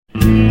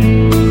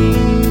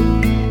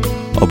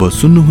अब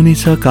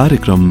सुन्नुहुनेछ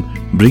कार्यक्रम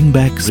bring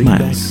back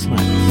smiles.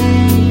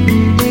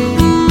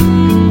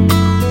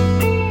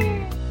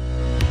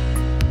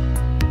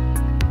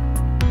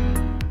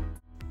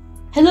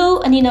 Hello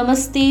अनि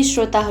नमस्ते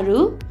श्रोताहरू,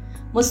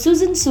 म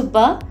सुजन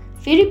सुब्बा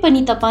फेरि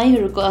पनि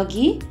तपाईँहरूको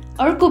अघि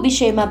अर्को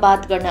विषयमा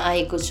बात गर्न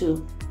आएको छु।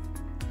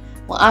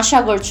 म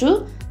आशा गर्छु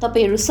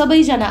तपाईँहरू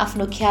सबैजना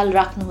आफ्नो ख्याल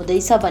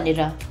राख्नुहुँदैछ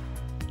भनेर।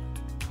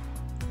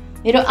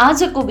 मेरो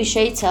आजको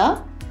विषय छ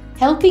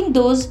helping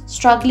those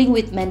struggling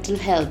with mental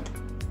health,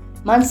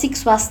 मानसिक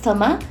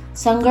स्वास्थ्यमा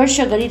सङ्घर्ष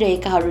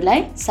गरिरहेकाहरूलाई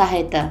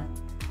सहायता।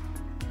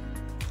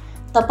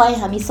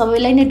 हामी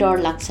सबैलाई नै डर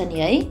लाग्छ नि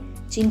है,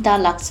 चिन्ता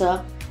लाग्छ,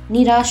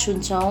 निराश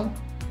हुन्छौँ,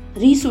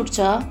 रिस उठ्छ,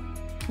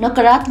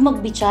 नकारात्मक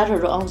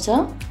विचारहरू आउँछ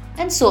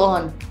एन्ड सो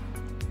अन।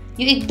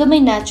 यो एकदमै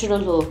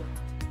नेचुरल हो।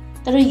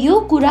 तर यो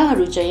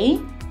कुराहरू चाहिँ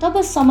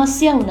तब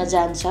समस्या हुन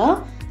जान्छ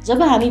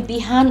जब हामी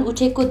बिहान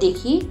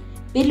उठेकोदेखि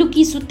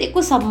बेलुकी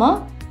सुतेकोसम्म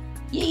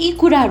यही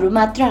कुराहरू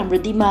मात्र हाम्रो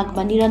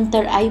दिमागमा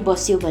निरन्तर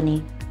आइबस्यो भने,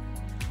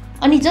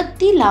 अनि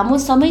जति लामो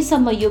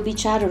समयसम्म यो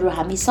विचारहरू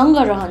हामीसँग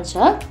रहन्छ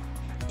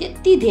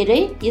त्यति धेरै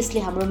यसले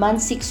हाम्रो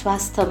मानसिक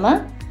स्वास्थ्यमा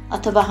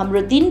अथवा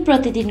हाम्रो दिन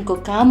प्रतिदिनको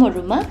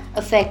कामहरूमा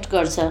इफेक्ट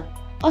गर्छ,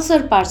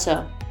 असर पार्छ,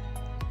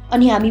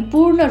 अनि हामी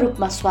पूर्ण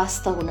रूपमा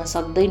स्वस्थ हुन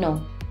सक्दैनौँ।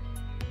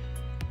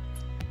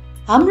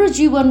 हाम्रो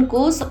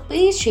जीवनको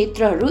सबै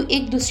क्षेत्रहरू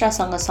एक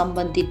दुस्रासँग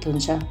सम्बन्धित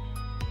हुन्छ।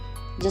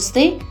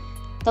 जस्तै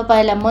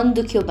तपाईँलाई मन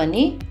दुख्यो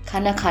भने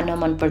खाना खान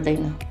मन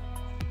पर्दैन,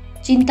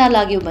 चिन्ता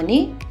लाग्यो भने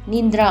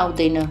निन्द्रा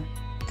आउँदैन,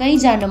 कहीँ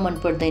जान मन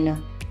पर्दैन,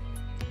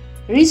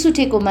 रिस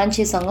उठेको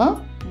मान्छेसँग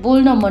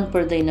बोल्न मन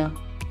पर्दैन,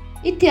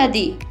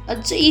 इत्यादि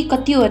अझै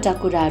कतिवटा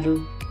कुराहरू।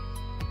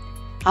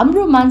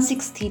 हाम्रो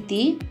मानसिक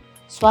स्थिति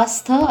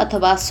स्वास्थ्य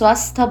अथवा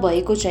अस्वास्थ्य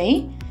भएको चाहिँ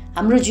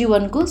हाम्रो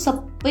जीवनको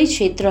सबै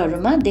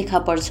क्षेत्रहरूमा देखा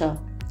पर्छ।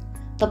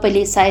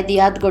 तपाईँले सायद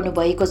याद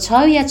गर्नुभएको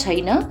छ या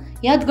छैन,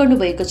 याद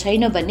गर्नुभएको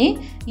छैन भने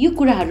यो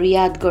कुराहरू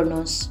याद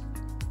गर्नुहोस्।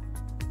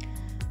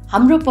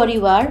 हाम्रो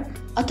परिवार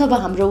अथवा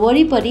हाम्रो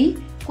वरिपरि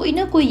कोही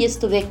न कोही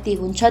यस्तो व्यक्ति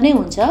हुन्छ नै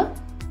हुन्छ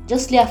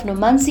जसले आफ्नो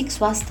मानसिक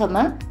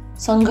स्वास्थ्यमा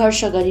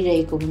सङ्घर्ष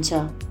गरिरहेको हुन्छ।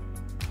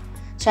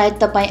 सायद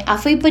तपाईँ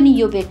आफै पनि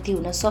यो व्यक्ति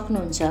हुन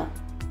सक्नुहुन्छ।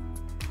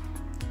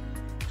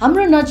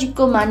 हाम्रो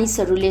नजिकको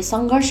मानिसहरूले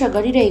सङ्घर्ष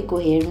गरिरहेको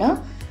हेर्न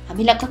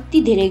हामीलाई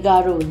कति धेरै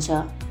गाह्रो हुन्छ।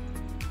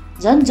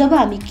 झन् जब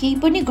हामी केही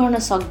पनि गर्न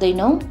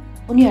सक्दैनौँ,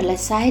 उनीहरूलाई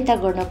सहायता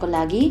गर्नको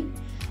लागि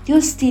त्यो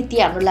स्थिति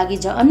हाम्रो लागि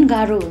झन्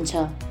गाह्रो हुन्छ।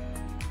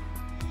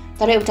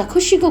 तर एउटा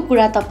खुसीको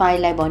कुरा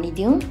तपाईँलाई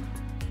भनिदिउँ,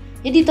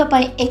 यदि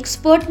तपाईँ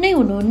एक्सपर्ट नै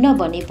हुनुहुन्न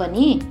भने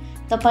पनि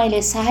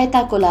तपाईँले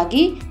सहायताको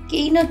लागि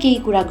केही न केही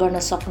कुरा गर्न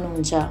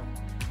सक्नुहुन्छ,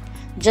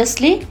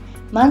 जसले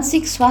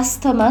मानसिक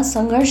स्वास्थ्यमा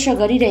सङ्घर्ष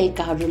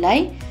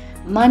गरिरहेकाहरूलाई,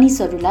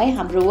 मानिसहरूलाई,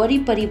 हाम्रो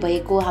वरिपरि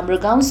भएको, हाम्रो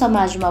गाउँ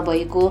समाजमा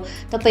भएको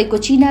तपाईँको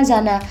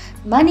चिनाजाना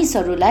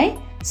मानिसहरूलाई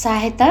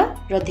सहायता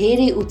र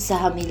धेरै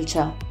उत्साह मिल्छ।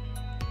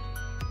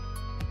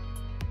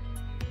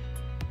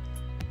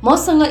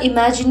 मसँग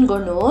इमेजिन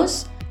गर्नुहोस्,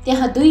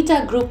 त्यहाँ दुईटा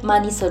ग्रुप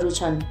मानिसहरू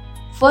छन्।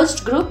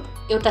 फर्स्ट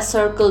ग्रुप एउटा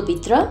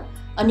सर्कलभित्र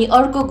अनि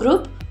अर्को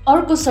ग्रुप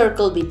अर्को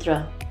सर्कलभित्र।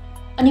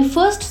 अनि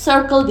फर्स्ट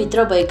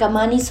सर्कलभित्र भएका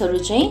मानिसहरू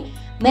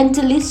चाहिँ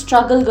मेन्टली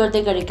स्ट्रगल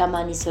गर्दै गरेका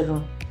मानिसहरू।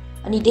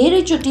 अनि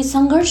धेरैचोटि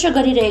सङ्घर्ष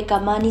गरिरहेका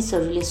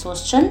मानिसहरूले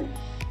सोच्छन्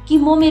कि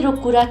म मेरो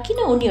कुरा किन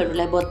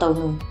उनीहरूलाई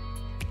बताउनु,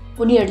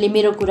 उनीहरूले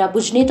मेरो कुरा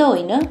बुझ्ने त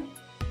होइन,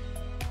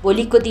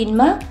 भोलिको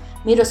दिनमा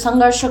मेरो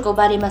सङ्घर्षको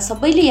बारेमा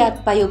सबैले याद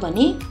पायो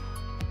भने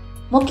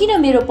म किन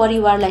मेरो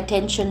परिवारलाई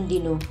टेन्सन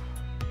दिनु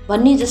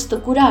भन्ने जस्तो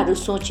कुराहरू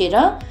सोचेर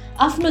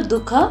आफ्नो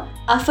दुःख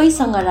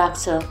आफैसँग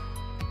राख्छ।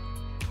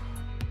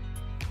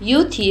 यो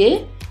थिए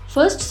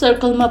फर्स्ट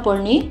सर्कलमा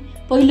पर्ने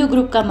पहिलो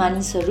ग्रुपका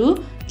मानिसहरू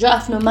जो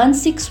आफ्नो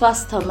मानसिक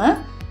स्वास्थ्यमा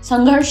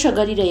सङ्घर्ष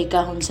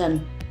गरिरहेका हुन्छन्।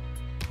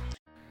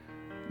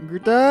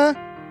 गीता,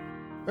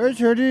 ओ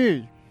छोरी,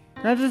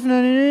 कहाँ छस्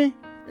नानी?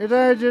 यता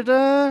आइज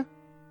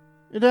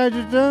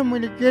त,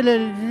 मैले के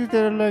ल्याइदिन्छु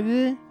तेरो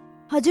लागि?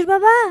 हजुर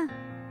बाबा,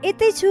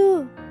 यतै छु।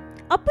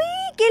 अपुई,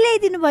 के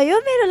ल्याइदिनु भयो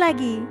मेरो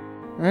लागि?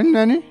 होइन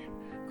नानी,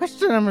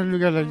 कस्तो राम्रो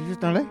लुगा ल्याइदिन्छु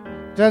तँलाई।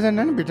 जा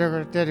नानी, भित्र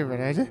गएर तयारी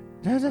भएर आइज।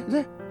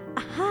 जा।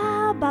 आहा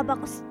बाबा,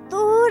 कस्तो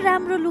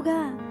राम्रो लुगा।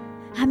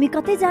 हामी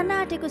कतै जान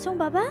आँटेको छौँ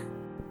बाबा?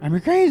 हामी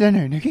कहीँ जाने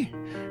होइन कि,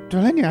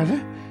 तँलाई नि आज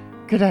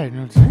केटा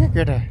हेर्नुहुन्छ क्या,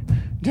 केटा।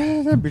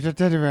 जा भित्र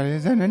तयारी भएर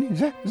जा नानी,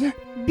 जा।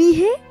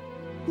 बिहे?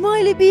 म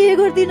अहिले बिहे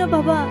गर्दिनँ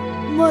बाबा।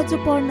 म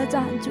चाहिँ पढ्न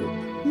चाहन्छु।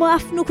 म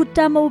आफ्नो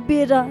खुट्टामा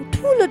उभिएर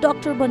ठुलो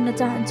डक्टर बन्न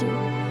चाहन्छु।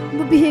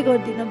 म बिहे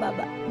गर्दिनँ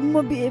बाबा,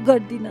 म बिहे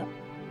गर्दिनँ।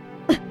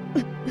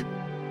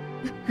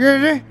 के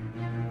रे,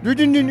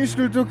 2-3 दिन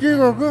स्कुल त के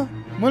गएको?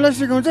 मलाई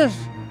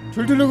सिकाउँछस्?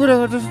 ठुल्ठुलो कुरा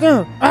गर्छस्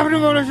त? आफ्नो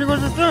बाउलाई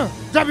सिकाउँछस् त?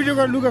 जा भिडियो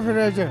गरेर लुगा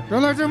फेरि आइज।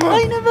 तँलाई चाहिँ म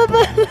होइन बाबा,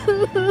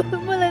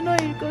 मलाई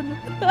नहिर्काउनु।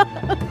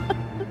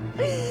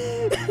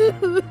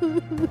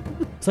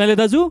 शैले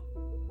दाजु,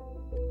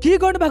 के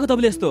गर्नु भएको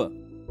तपाईँले यस्तो?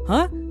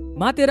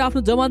 मातेर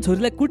आफ्नो जवान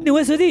छोरीलाई कुट्ने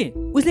वयसरी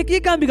उसले के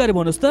काम बिगारे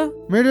भन्नुहोस् त?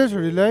 मेरो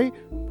छोरीलाई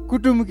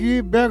कुटुम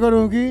कि बिहा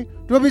गरौँ कि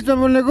त्यो बिचमा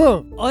बोल्नेको?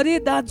 अरे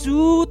दाजु,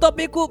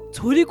 तपाईँको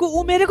छोरीको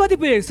उमेर कति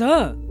पुगेको छ?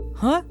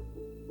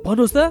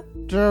 भन्नुहोस् त।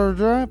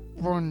 14,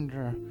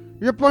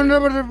 15 यो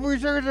 15 वर्ष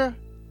पुगिसकेको छ।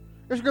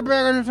 यसको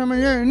बिहा गर्ने समय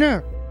यही होइन।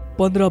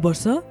 15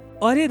 वर्ष?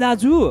 अरे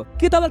दाजु,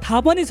 के तपाईँलाई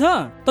थाहा पनि छ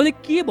तपाईँले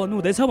के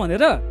भन्नुहुँदैछ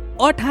भनेर?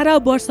 18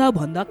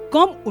 वर्षभन्दा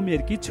कम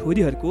उमेरकी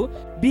छोरीहरूको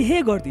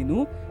बिहे गरिदिनु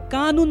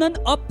कानुनन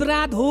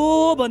अपराध हो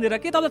भनेर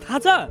के तपाईँलाई थाहा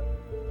छ?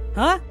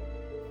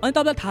 अनि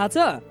तपाईँलाई थाहा छ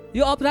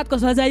यो अपराधको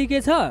सजाय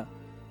के छ?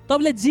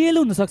 तपाईँले जेल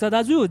हुनसक्छ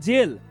दाजु,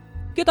 जेल।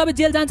 के तपाईँ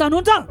जेल जान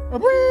चाहनुहुन्छ?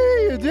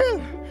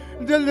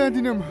 जेल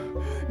जाँदिनँ म,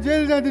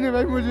 जेल जाँदिनँ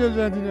भाइ, म जेल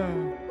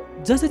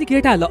जाँदिनँ। जसरी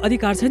केटाहरूलाई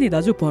अधिकार छ नि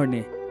दाजु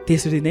पढ्ने,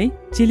 त्यसरी नै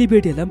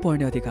चेलीबेटीहरूलाई पनि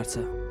पढ्ने अधिकार छ।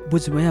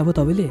 बुझ्नुभयो अब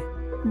तपाईँले?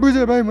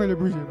 बुझेँ भाइ, मैले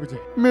बुझेँ।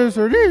 मेरो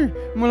छोरी,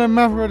 मलाई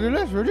माफ गरिदिनु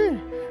ल छोरी,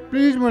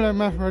 प्लिज मलाई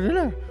माफ गरिदिनु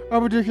ल।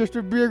 अबदेखि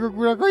यस्तो बिहेको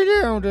कुरा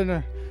कहिले आउँदैन।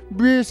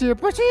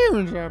 बिहेपछि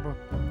हुन्छ। अब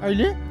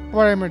अहिले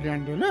पढाइमा ध्यान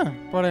दिनु ल,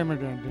 पढाइमा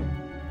ध्यान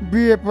दिनु।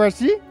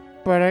 बिहेपछि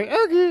पढाइ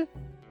अघि।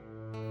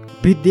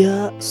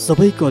 विद्या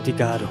सबैको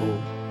अधिकार हो।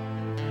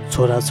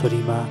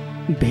 छोराछोरीमा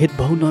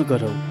भेदभाव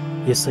नगरौ।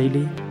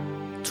 यसैले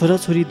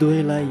छोराछोरी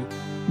दुवैलाई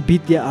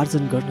विद्या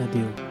आर्जन गर्न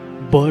देऊ,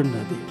 बढ्न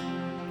देऊ।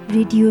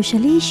 रेडियो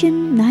सल्युसन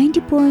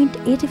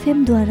 90.8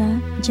 FM द्वारा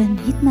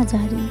जनहितमा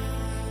जारी।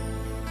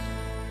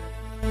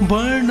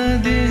 बढ्न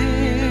दे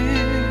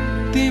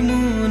ती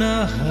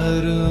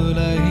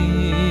मुनाहरूलाई,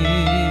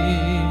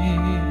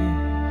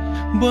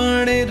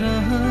 बढेर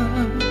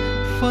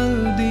फल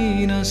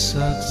दिन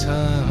सक्छ।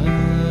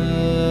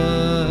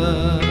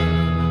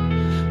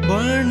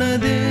 बढ्न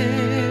दे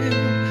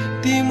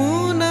ती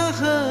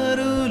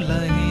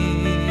मुनाहरूलाई,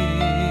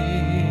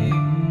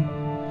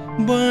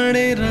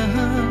 बढेर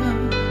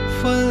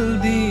फल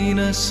दिन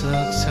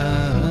सक्छ।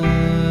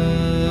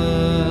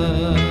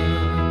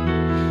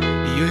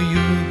 यो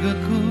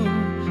युगको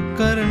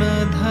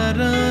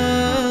कर्णधारा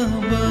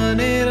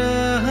बनेर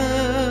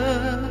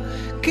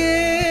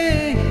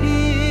केही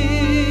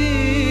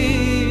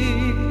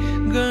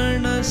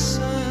गर्न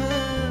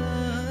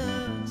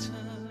सक्छ।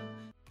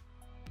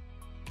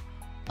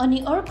 अनि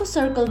अर्को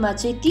सर्कलमा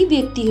चाहिँ ती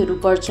व्यक्तिहरू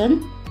पर्छन्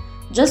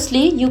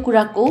जसले यो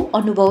कुराको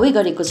अनुभवै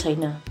गरेको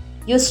छैन,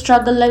 यो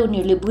स्ट्रगललाई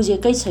उनीहरूले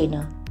बुझेकै छैन।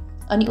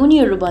 अनि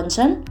उनीहरू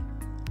भन्छन्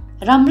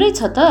राम्रै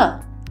छ त,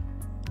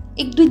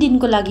 1-2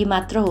 दिनको लागि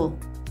मात्र हो,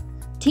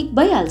 ठिक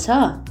भइहाल्छ,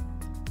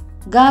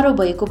 गाह्रो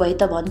भएको भए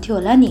त भन्थ्यो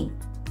होला नि।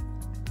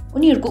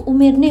 उनीहरूको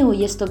उमेर नै हो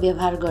यस्तो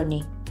व्यवहार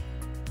गर्ने।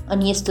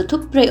 अनि यस्तो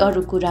थुप्रै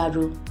अरू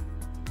कुराहरू।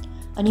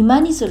 अनि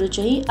मानिसहरू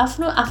चाहिँ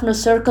आफ्नो आफ्नो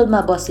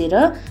सर्कलमा बसेर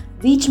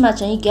बीचमा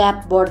चाहिँ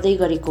ग्याप बढ्दै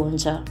गरेको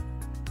हुन्छ।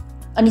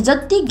 अनि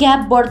जति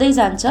ग्याप बढ्दै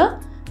जान्छ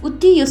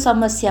उति यो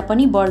समस्या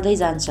पनि बढ्दै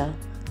जान्छ।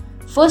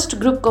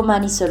 फर्स्ट ग्रुपको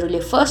मानिसहरूले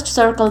फर्स्ट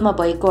सर्कलमा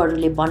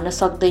भएकोहरूले भन्न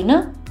सक्दैन,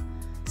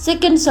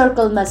 सेकेन्ड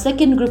सर्कलमा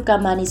सेकेन्ड ग्रुपका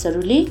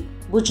मानिसहरूले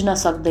बुझ्न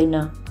सक्दैन।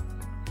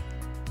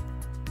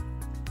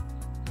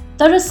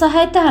 तर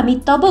सहायता हामी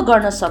तब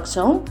गर्न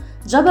सक्छौँ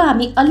जब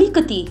हामी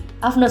अलिकति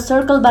आफ्नो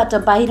सर्कलबाट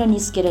बाहिर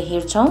निस्केर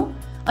हेर्छौँ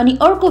अनि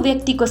अर्को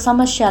व्यक्तिको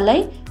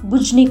समस्यालाई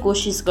बुझ्ने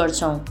कोसिस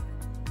गर्छौँ।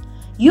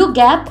 यो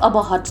ग्याप अब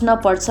हट्न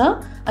पर्छ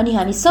अनि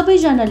हामी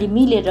सबैजनाले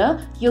मिलेर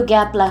यो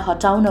ग्यापलाई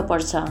हटाउन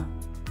पर्छ।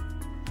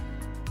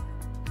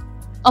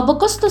 अब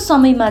कस्तो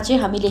समयमा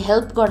चाहिँ हामीले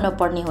हेल्प गर्न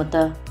पर्ने हो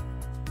त?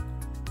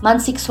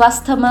 मानसिक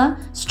स्वास्थ्यमा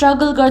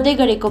स्ट्रगल गर्दै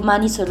गरेको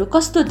मानिसहरू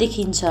कस्तो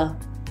देखिन्छ?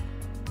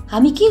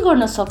 हामी के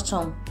गर्न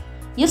सक्छौँ?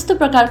 यस्तो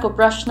प्रकारको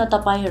प्रश्न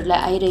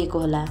तपाईहरूलाई आइरहेको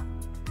होला।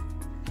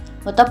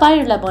 म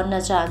तपाईहरूलाई भन्न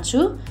चाहन्छु,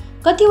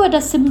 कतिवटा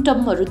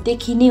सिम्पटमहरू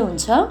देखिने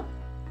हुन्छ,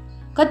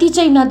 कति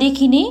चाहिँ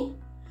नदेखिने,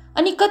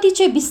 अनि कति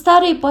चाहिँ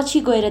बिस्तारै पछि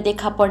गएर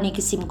देखा पर्ने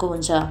किसिमको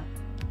हुन्छ।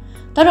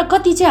 तर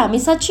कति चाहिँ हामी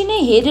साँच्चै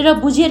नै हेरेर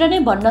बुझेर नै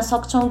भन्न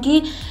सक्छौँ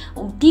कि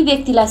ती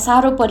व्यक्तिलाई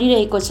साह्रो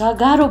परिरहेको छ,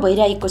 गाह्रो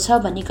भइरहेको छ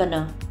भनिकन।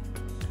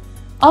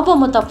 अब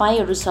म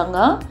तपाईहरूसँग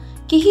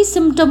केही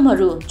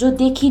सिम्पटमहरू जो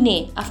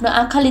देखिने, आफ्नो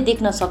आँखाले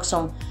देख्न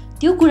सक्छौँ,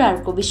 त्यो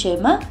कुराहरूको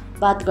विषयमा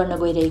बात गर्न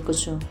गइरहेको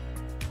छु।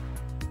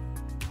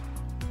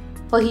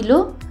 पहिलो,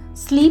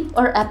 स्लिप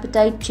और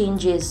एपेटाइट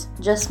चेन्जेस,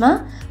 जसमा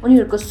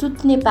उनीहरूको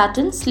सुत्ने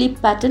प्याटर्न, स्लिप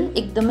प्याटर्न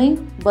एकदमै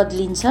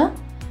बदलिन्छ।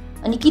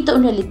 अनि कि त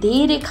उनीहरूले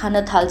धेरै खान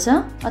थाल्छ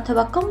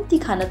अथवा कम्ती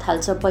खान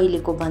थाल्छ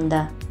पहिलेको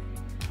भन्दा।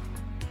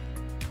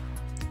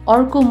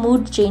 अर्को,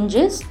 मुड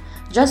चेन्जेस,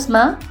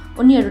 जसमा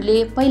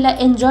उनीहरूले पहिला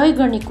एन्जोय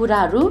गर्ने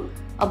कुराहरू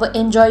अब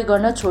एन्जोय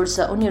गर्न छोड्छ,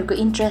 उनीहरूको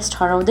इन्ट्रेस्ट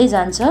हराउँदै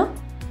जान्छ।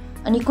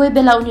 अनि कोही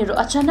बेला उनीहरू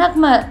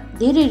अचानकमा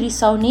धेरै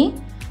रिसाउने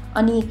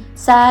अनि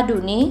स्याड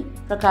हुने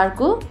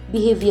प्रकारको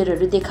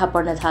बिहेभियरहरू देखा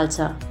पर्न थाल्छ।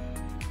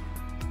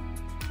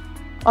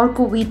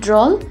 अर्को,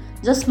 विथड्रल,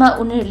 जसमा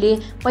उनीहरूले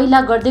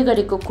पहिला गर्दै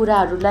गरेको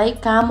कुराहरूलाई,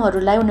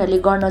 कामहरूलाई उनीहरूले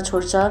गर्न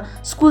छोड्छ।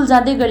 स्कुल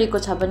जाँदै गरेको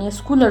छ भने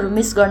स्कुलहरू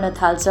मिस गर्न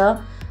थाल्छ।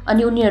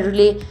 अनि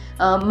उनीहरूले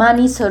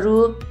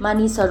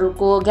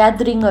मानिसहरूको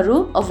ग्यादरिङहरू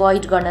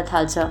अभोइड गर्न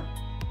थाल्छ।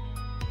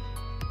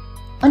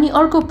 अनि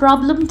अर्को,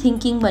 प्रब्लम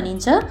थिङ्किङ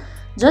भनिन्छ,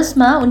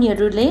 जसमा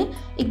उनीहरूले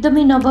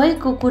एकदमै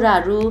नभएको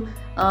कुराहरू,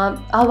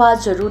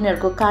 आवाजहरू,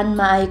 उनीहरूको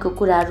कानमा आएको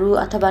कुराहरू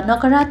अथवा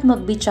नकारात्मक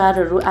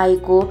विचारहरू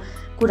आएको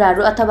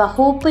कुराहरू अथवा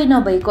होपै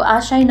नभएको,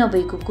 आशै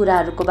नभएको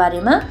कुराहरूको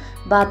बारेमा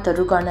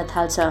बातहरू गर्न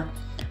थाल्छ।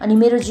 अनि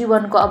मेरो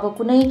जीवनको अब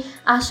कुनै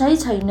आशै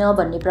छैन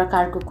भन्ने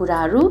प्रकारको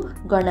कुराहरू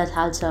गर्न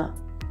थाल्छ।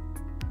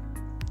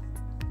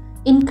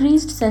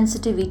 इन्क्रिज्ड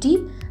सेन्सिटिभिटी,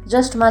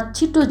 जसमा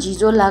छिटो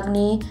झिजो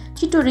लाग्ने,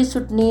 छिटो रिस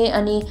उठ्ने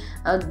अनि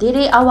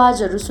धेरै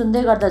आवाजहरू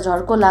सुन्दै गर्दा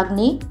झर्को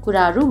लाग्ने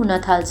कुराहरू हुन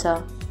थाल्छ।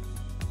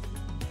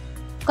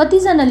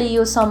 कतिजनाले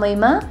यो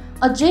समयमा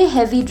अझै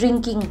हेभी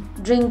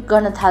ड्रिङ्क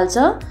गर्न थाल्छ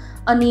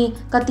अनि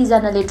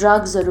कतिजनाले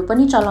ड्रग्सहरू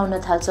पनि चलाउन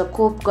थाल्छ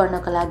कोप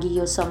गर्नका लागि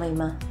यो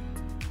समयमा।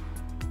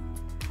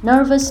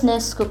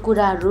 नर्भसनेसको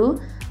कुराहरू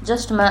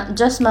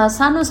जसमा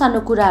सानो सानो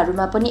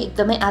कुराहरूमा पनि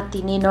एकदमै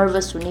आत्तिने,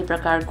 नर्भस हुने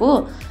प्रकारको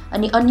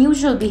अनि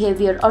अनयुजुअल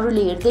बिहेभियर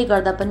अरूले हेर्दै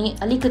गर्दा पनि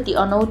अलिकति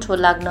अनौठो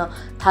लाग्न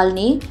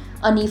थाल्ने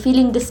अनि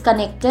फिलिङ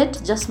डिस्कनेक्टेड,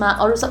 जसमा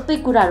अरू सबै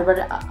कुराहरूबाट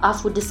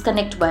आफू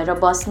डिस्कनेक्ट भएर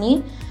बस्ने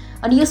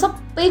अनि यो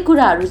सबै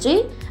कुराहरू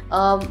चाहिँ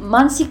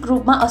मानसिक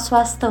रूपमा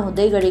अस्वास्थ्य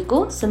हुँदै गरेको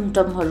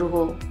सिम्पटमहरू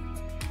हो।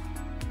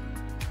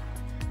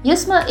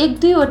 यसमा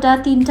 1-2वटा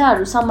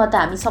 3टाहरूसम्म त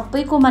हामी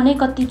सबैकोमा नै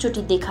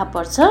कतिचोटि देखा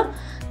पर्छ,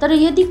 तर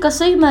यदि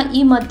कसैमा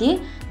यी मध्ये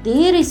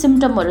धेरै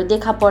सिम्पटमहरू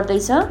देखा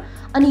पर्दैछ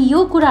अनि यो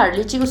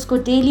कुराहरूले चाहिँ उसको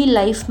डेली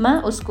लाइफमा,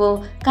 उसको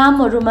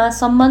कामहरूमा,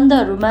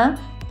 सम्बन्धहरूमा,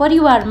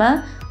 परिवारमा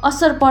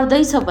असर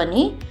पर्दैछ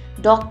भने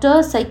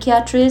डक्टर,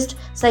 साइकियाट्रिस्ट,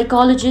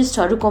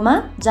 साइकोलोजिस्टहरूकोमा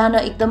जान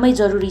एकदमै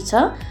जरुरी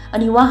छ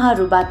अनि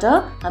उहाँहरूबाट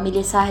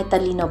हामीले सहायता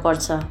लिन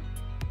पर्छ।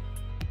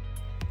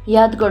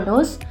 याद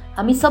गर्नुहोस्,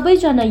 हामी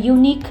सबैजना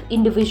युनिक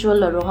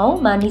इन्डिभिजुअलहरू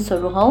हौँ,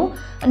 मानिसहरू हौँ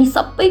अनि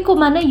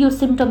सबैकोमा नै यो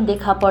सिम्पटम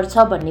देखा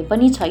पर्छ भन्ने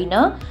पनि छैन।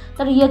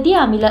 तर यदि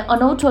हामीलाई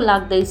अनौठो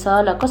लाग्दैछ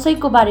र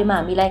कसैको बारेमा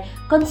हामीलाई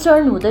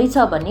कन्सर्न हुँदैछ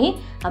भने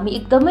हामी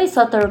एकदमै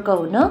सतर्क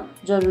हुन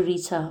जरुरी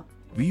छ।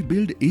 We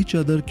build each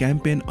other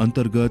campaign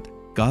अन्तर्गत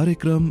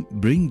कार्यक्रम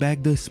bring back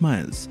the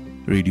smiles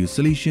radio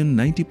solution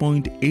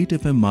 90.8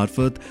 FM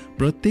मार्फत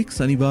प्रत्येक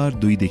शनिबार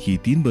 2 देखि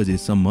 3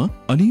 बजेसम्म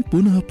अनि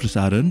पुनः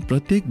प्रसारण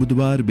प्रत्येक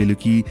बुधबार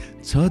बेलुकी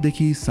 6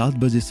 देखि 7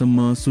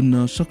 बजेसम्म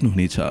सुन्न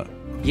सक्नुहुनेछ।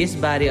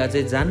 यसबारे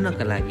अझै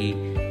जान्नका लागि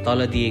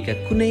तल दिएका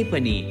कुनै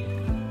पनि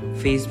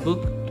फेसबुक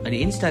अनि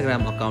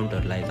इन्स्टाग्राम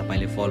अकाउन्टहरूलाई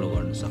तपाईँले फलो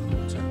गर्न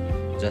सक्नुहुन्छ,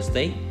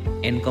 जस्तै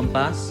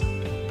एनकम्पास,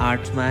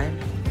 आर्ट्समाइल,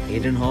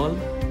 हेडन हल,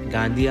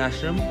 गान्धी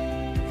आश्रम,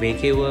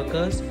 वेके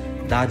वर्कर्स,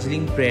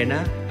 दार्जिलिङ प्रेरणा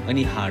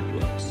अनि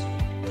हार्डवर्क्स।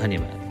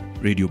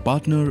 धन्यवाद। Radio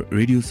partner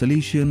radio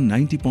solution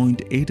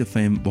 90.8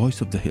 FM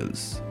voice of the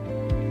hills.